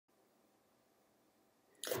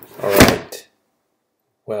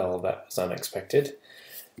Well, that was unexpected.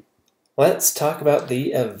 Let's talk about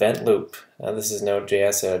the event loop. This is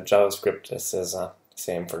node.js, JavaScript. This is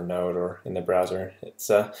same for Node or in the browser. It's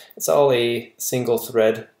all a single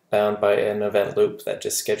thread bound by an event loop that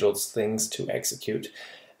just schedules things to execute.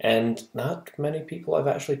 And not many people I've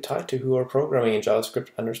actually talked to who are programming in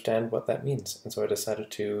JavaScript understand what that means. And so I decided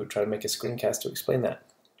to try to make a screencast to explain that.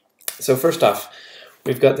 So first off,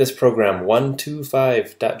 we've got this program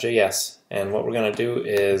 125.js, and what we're going to do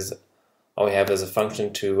is all we have is a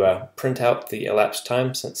function to print out the elapsed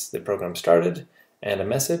time since the program started and a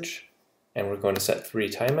message, and we're going to set 3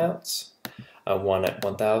 timeouts, one at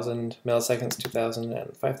 1000 milliseconds, 2000,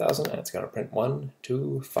 and 5000, and it's going to print 1,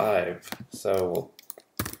 2, 5. So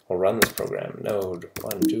we'll run this program, node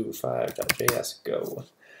 125.js, go.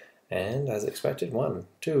 And as expected, 1,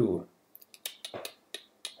 2,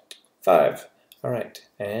 5. Alright,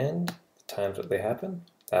 and the times that they happen,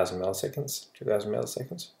 1000 milliseconds, 2000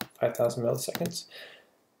 milliseconds, 5000 milliseconds.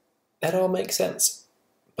 That all makes sense,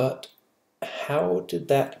 but how did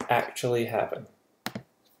that actually happen?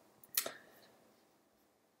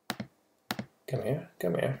 Come here,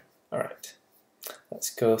 come here. Alright, let's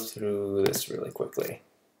go through this really quickly.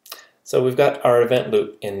 So we've got our event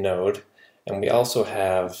loop in Node, and we also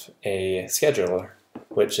have a scheduler,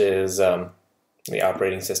 which is the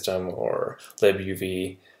operating system or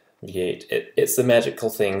libuv v8. It's the magical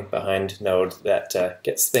thing behind Node that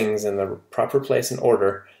gets things in the proper place and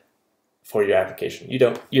order for your application. You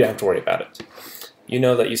don't have to worry about it. You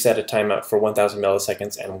know that you set a timeout for 1000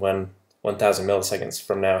 milliseconds, and when 1000 milliseconds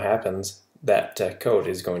from now happens, that code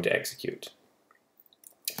is going to execute.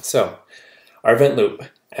 So our event loop,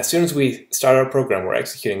 as soon as we start our program, we're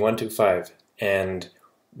executing 125, and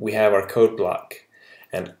we have our code block.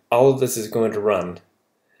 And all of this is going to run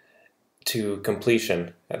to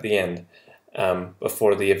completion at the end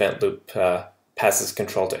before the event loop passes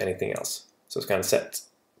control to anything else. So it's going to set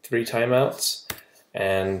 3 timeouts,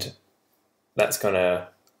 and that's going to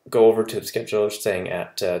go over to the scheduler saying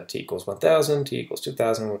at t equals 1000, t equals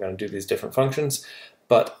 2000, we're going to do these different functions.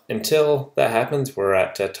 But until that happens, we're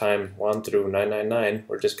at time 1 through 999.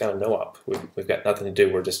 We're just going to no-op. We've got nothing to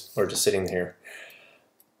do. We're just sitting here.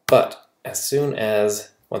 But as soon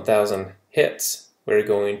as 1000 hits, we're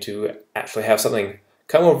going to actually have something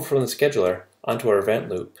come over from the scheduler onto our event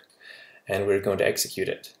loop, and we're going to execute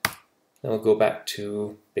it. Then we'll go back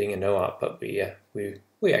to being a no-op, but we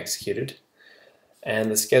executed.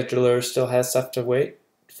 And the scheduler still has stuff to wait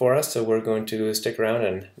for us, so we're going to stick around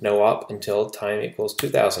and no-op until time equals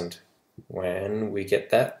 2000. When we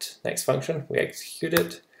get that next function, we execute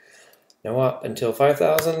it, no-op until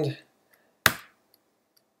 5000,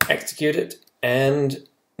 execute it, and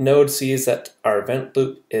Node sees that our event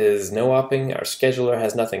loop is no-opping, our scheduler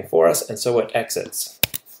has nothing for us, and so it exits.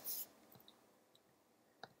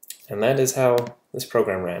 And that is how this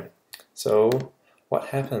program ran. So what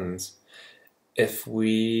happens if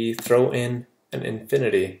we throw in an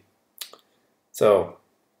infinity? So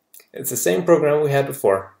it's the same program we had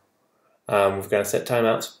before. We've got to set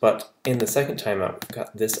timeouts, but in the second timeout, we've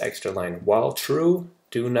got this extra line. While true,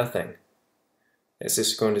 do nothing. It's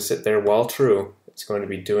just going to sit there while true. It's going to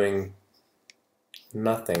be doing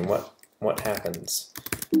nothing. What happens?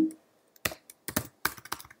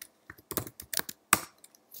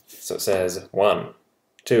 So it says 1,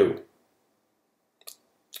 2,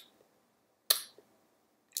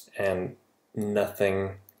 and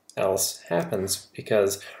nothing else happens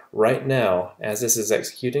because right now, as this is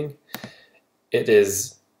executing, it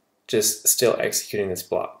is just still executing this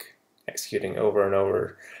block, executing over and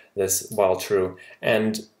over this while true.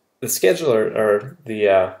 And the scheduler, or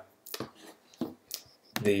the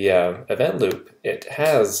event loop, it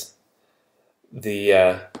has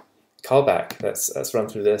the callback. Let's run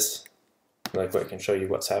through this really quick and show you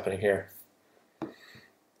what's happening here.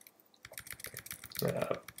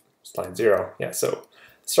 Slide 0. Yeah, so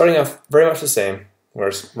starting off very much the same.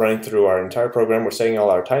 We're running through our entire program. We're setting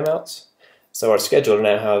all our timeouts. So our scheduler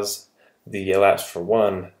now has the elapsed for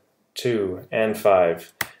 1, 2, and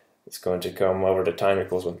 5. It's going to come over to time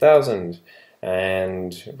equals 1000,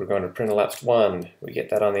 and we're going to print elapsed 1. We get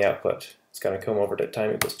that on the output. It's going to come over to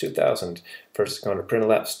time equals 2000. First it's going to print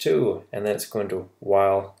elapsed 2, and then it's going to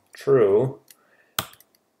while true.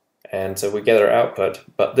 And so we get our output,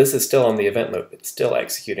 but this is still on the event loop. It's still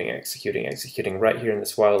executing right here in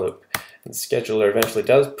this while loop. And the scheduler eventually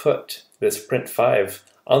does put this print 5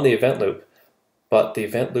 on the event loop, but the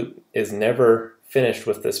event loop is never finished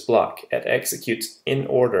with this block. It executes in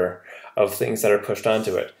order of things that are pushed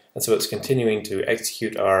onto it. And so it's continuing to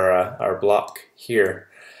execute our block here.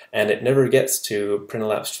 And it never gets to print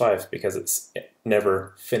elapsed 5 because it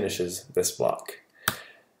never finishes this block.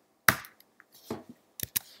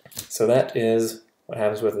 So that is what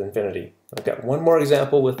happens with infinity. I've got one more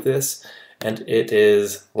example with this, and it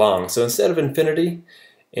is long. So instead of infinity,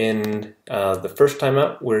 in the first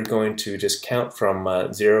timeout, we're going to just count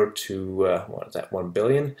from 0 to, what is that, 1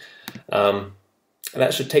 billion. And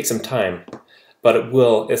that should take some time, but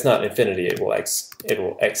it's not infinity, it will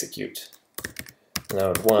execute.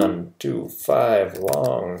 Node 1, 2, 5,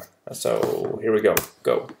 long. So here we go,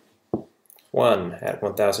 go. 1 at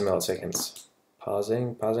 1000 milliseconds.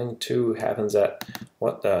 Pausing. 2 happens at,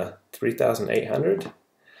 what, 3800?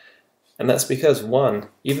 And that's because 1,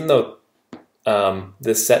 even though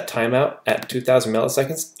this set timeout at 2000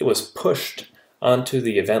 milliseconds, it was pushed onto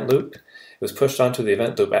the event loop. It was pushed onto the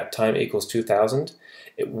event loop at time equals 2000.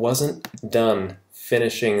 It wasn't done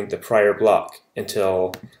finishing the prior block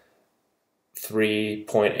until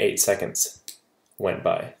 3.8 seconds went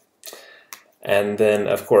by. And then,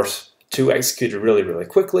 of course, 2 executed really, really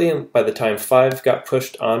quickly, and by the time 5 got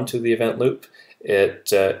pushed onto the event loop,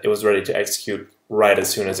 it was ready to execute right as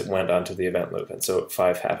soon as it went onto the event loop, and so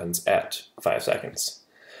 5 happens at 5 seconds.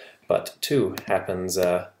 But 2 happens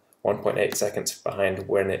 1.8 seconds behind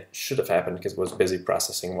when it should have happened because it was busy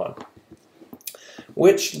processing 1.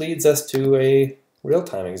 Which leads us to a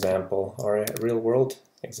real-time example, or a real-world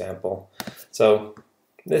example. So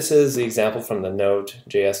this is the example from the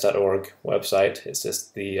node.js.org website. It's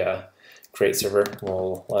just the create server.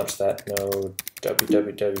 We'll launch that node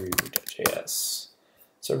www.js.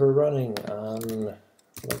 Server running on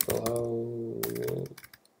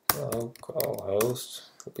localhost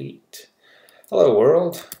complete. Hello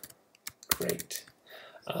world. Great.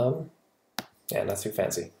 Yeah, not too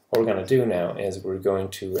fancy. What we're going to do now is we're going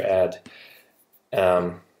to add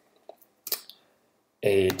a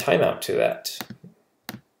timeout to that.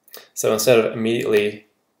 So instead of immediately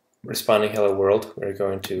responding hello world, we're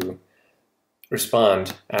going to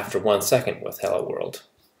respond after 1 second with hello world.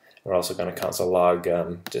 We're also going to console log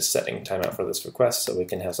just setting timeout for this request so we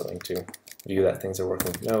can have something to view that things are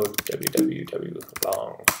working. Node www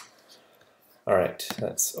long. Alright,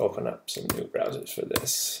 let's open up some new browsers for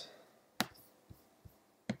this.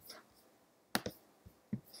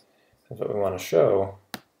 And what we want to show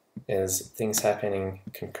is things happening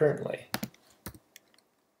concurrently.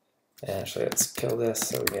 Actually, let's kill this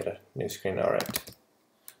so we get a new screen. Alright.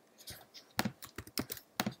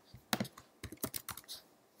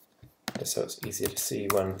 So it's easy to see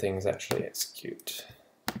when things actually execute.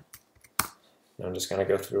 Now I'm just going to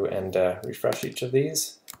go through and refresh each of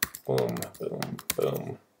these. Boom, boom,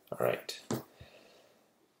 boom. Alright.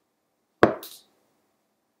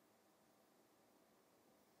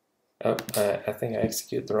 Oh, I think I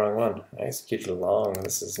executed the wrong one. I executed long.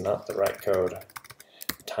 This is not the right code.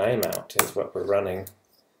 Timeout is what we're running.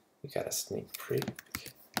 We got a sneak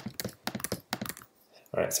peek.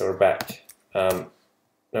 Alright, so we're back.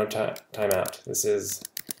 No timeout. This is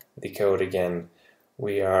the code again.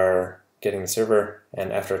 We are getting the server,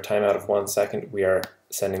 and after a timeout of 1 second, we are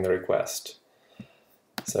sending the request.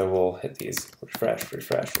 So we'll hit these, refresh,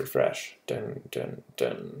 refresh, refresh, done, done,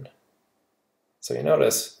 done. So you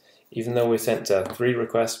notice, even though we sent 3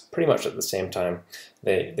 requests pretty much at the same time,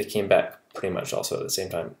 they came back pretty much also at the same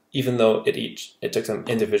time. Even though it took them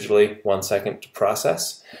individually 1 second to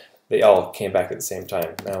process, they all came back at the same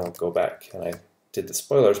time. Now we'll go back, and I did the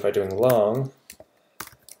spoilers by doing long.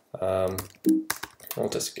 We'll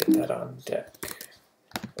just get that on deck.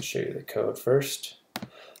 I'll show you the code first.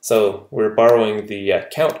 So we're borrowing the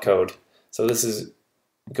count code. So this is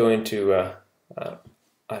going to, I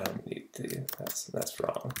don't need the, that's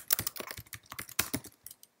wrong.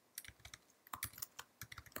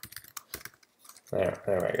 There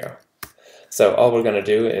we go. So all we're going to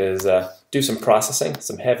do is do some processing,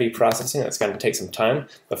 some heavy processing. That's going to take some time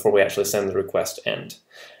before we actually send the request end.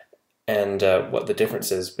 And what the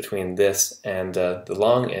difference is between this and the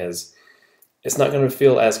long is, it's not going to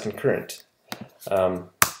feel as concurrent. We'll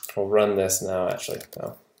run this now, actually.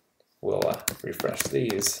 No. We'll refresh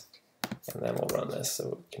these, and then we'll run this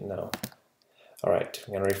so we can know. All right,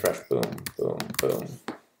 I'm going to refresh. Boom, boom, boom.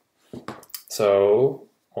 So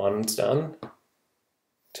 1's done,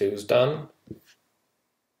 2's done,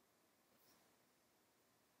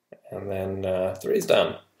 and then 3's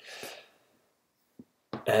done.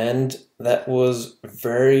 And that was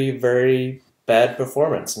very, very bad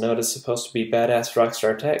performance. Node is supposed to be badass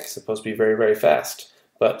rockstar tech, supposed to be very, very fast,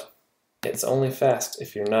 but it's only fast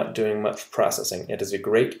if you're not doing much processing. It is a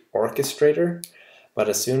great orchestrator, but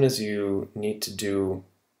as soon as you need to do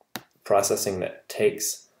processing that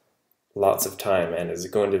takes lots of time and is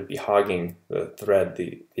going to be hogging the thread,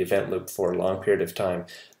 the event loop for a long period of time,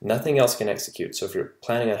 nothing else can execute. So if you're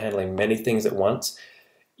planning on handling many things at once,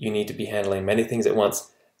 you need to be handling many things at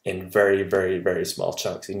once in very, very, very small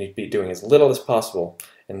chunks. You need to be doing as little as possible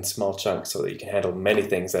in small chunks so that you can handle many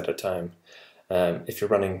things at a time. If you're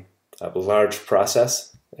running a large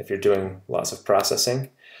process, if you're doing lots of processing,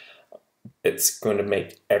 it's going to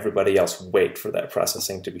make everybody else wait for that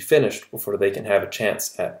processing to be finished before they can have a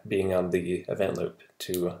chance at being on the event loop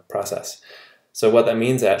to process. So what that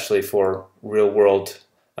means actually for real world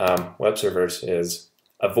web servers is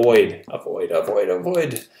avoid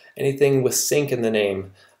anything with sync in the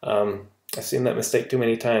name. I've seen that mistake too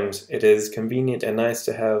many times. It is convenient and nice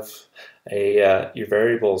to have your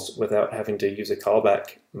variables without having to use a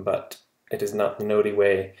callback, but it is not the Node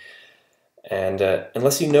way. And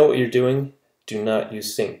unless you know what you're doing, do not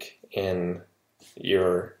use sync in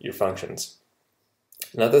your functions.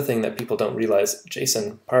 Another thing that people don't realize,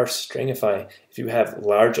 JSON, parse, stringify, if you have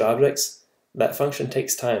large objects, that function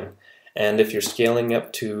takes time. And if you're scaling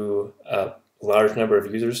up to a large number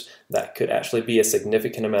of users, that could actually be a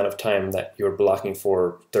significant amount of time that you're blocking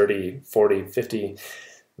for 30, 40, 50,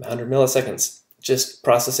 100 milliseconds. Just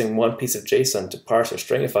processing one piece of JSON to parse or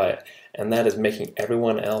stringify it, and that is making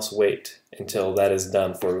everyone else wait until that is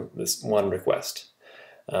done for this one request.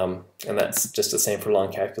 And that's just the same for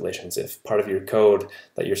long calculations. If part of your code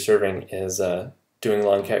that you're serving is doing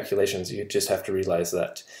long calculations, you just have to realize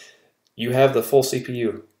that you have the full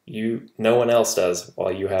CPU. No one else does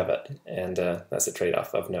while you have it, and that's a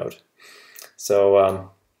trade-off of Node.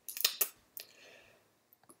 So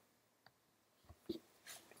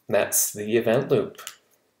that's the event loop.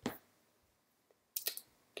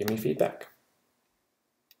 Give me feedback.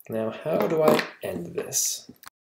 Now, how do I end this?